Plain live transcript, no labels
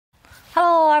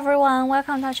everyone,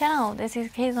 welcome to our channel. This is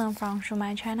Kizan from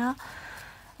Shumatt channel.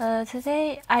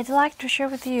 Today I'd like to share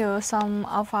with you some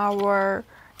of our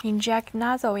inject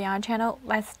nozzle in our channel.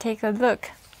 Let's take a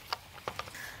look.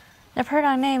 The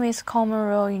product name is common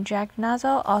roll inject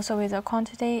nozzle, also with a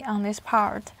quantity on this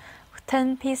part,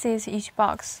 10 pieces each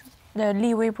box, the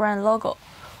Liwi brand logo.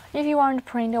 If you want to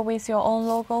print with your own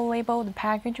logo, label, the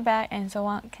package bag, and so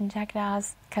on, contact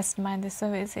us, customize the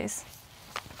services.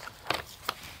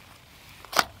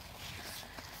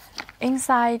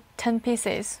 Inside 10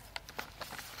 pieces.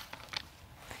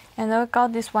 And I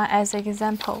got this one as an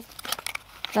example.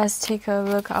 Let's take a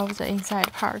look of the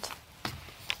inside part.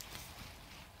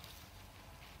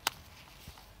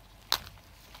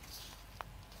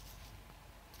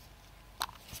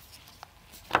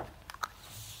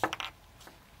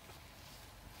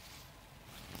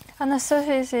 On the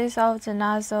surfaces of the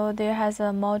nozzle, there has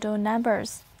a model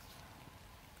numbers.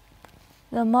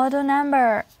 The model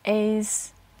number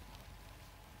is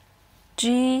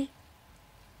G3S60.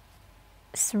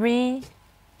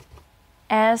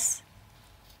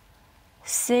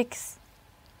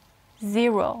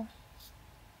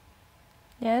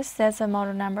 Yes, that's the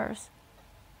model numbers.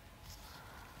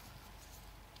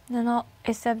 No,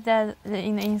 except that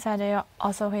in the inside there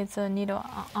also has a needle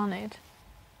on it.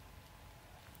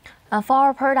 For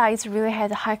our products, really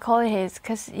has high quality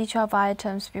because each of our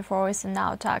items before we send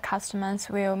out to our customers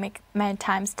will make many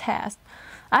times test.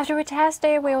 After we test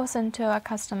it, we will send to our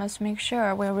customers to make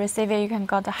sure we receive it. You can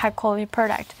get a high quality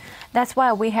product. That's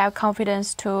why we have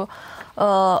confidence to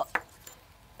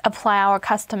apply our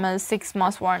customers 6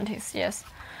 months warranties. Yes.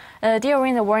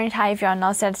 During the warranty time, if you are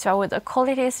not satisfied with the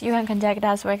qualities, you can contact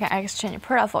us. We can exchange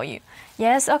product for you.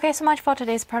 Yes, okay, so much for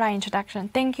today's product introduction.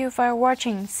 Thank you for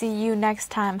watching. See you next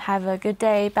time. Have a good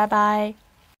day. Bye bye.